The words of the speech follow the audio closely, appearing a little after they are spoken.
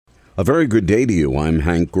A very good day to you. I'm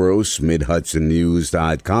Hank Gross,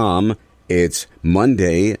 MidHudsonNews.com. It's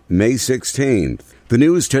Monday, May 16th. The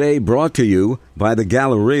news today brought to you by the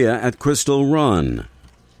Galleria at Crystal Run.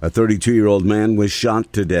 A 32-year-old man was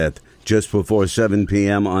shot to death just before 7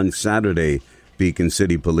 p.m. on Saturday, Beacon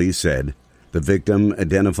City Police said. The victim,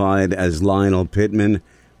 identified as Lionel Pittman,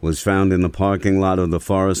 was found in the parking lot of the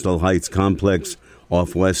Forrestal Heights complex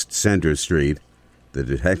off West Center Street. The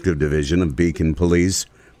Detective Division of Beacon Police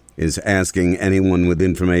is asking anyone with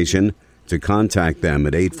information to contact them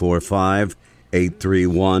at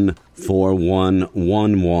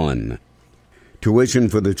 845-831-4111. Tuition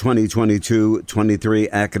for the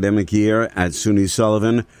 2022-23 academic year at SUNY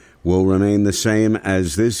Sullivan will remain the same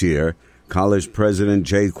as this year, College President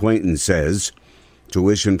Jay Quainton says.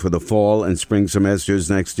 Tuition for the fall and spring semesters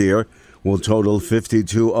next year will total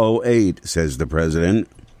 $52.08, says the president.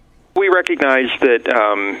 We recognize that,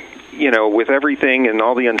 with everything and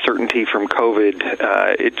all the uncertainty from COVID,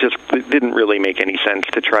 it didn't really make any sense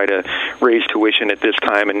to try to raise tuition at this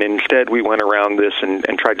time. And instead, we went around this and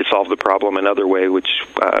tried to solve the problem another way, which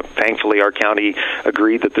thankfully our county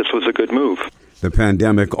agreed that this was a good move. The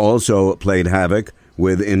pandemic also played havoc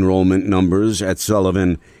with enrollment numbers at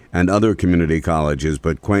Sullivan and other community colleges,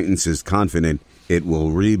 but Quainton is confident it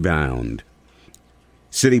will rebound.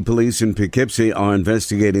 City police in Poughkeepsie are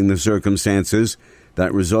investigating the circumstances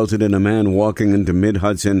that resulted in a man walking into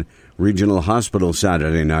Mid-Hudson Regional Hospital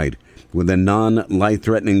Saturday night with a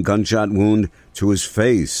non-life-threatening gunshot wound to his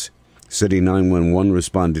face. City 911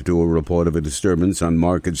 responded to a report of a disturbance on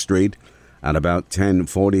Market Street at about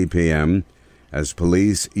 10:40 p.m. As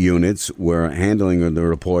police units were handling the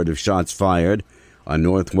report of shots fired on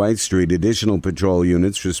North White Street, additional patrol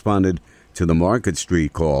units responded to the Market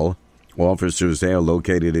Street call. Officers there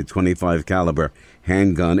located a .25 caliber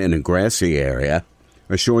handgun in a grassy area.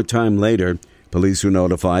 A short time later, police were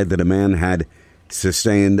notified that a man had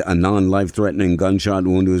sustained a non-life-threatening gunshot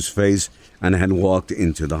wound to his face and had walked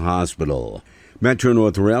into the hospital.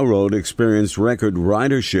 Metro-North Railroad experienced record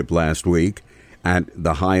ridership last week at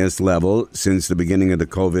the highest level since the beginning of the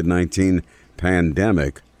COVID-19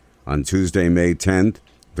 pandemic. On Tuesday, May 10th,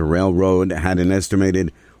 the railroad had an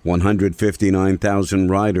estimated 159,000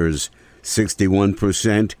 riders,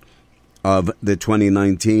 61% of the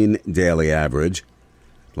 2019 daily average.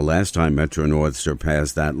 The last time Metro-North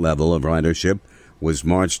surpassed that level of ridership was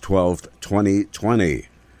March 12, 2020.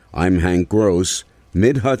 I'm Hank Gross,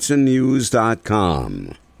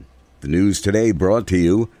 MidHudsonNews.com. The news today brought to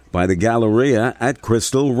you by the Galleria at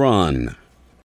Crystal Run.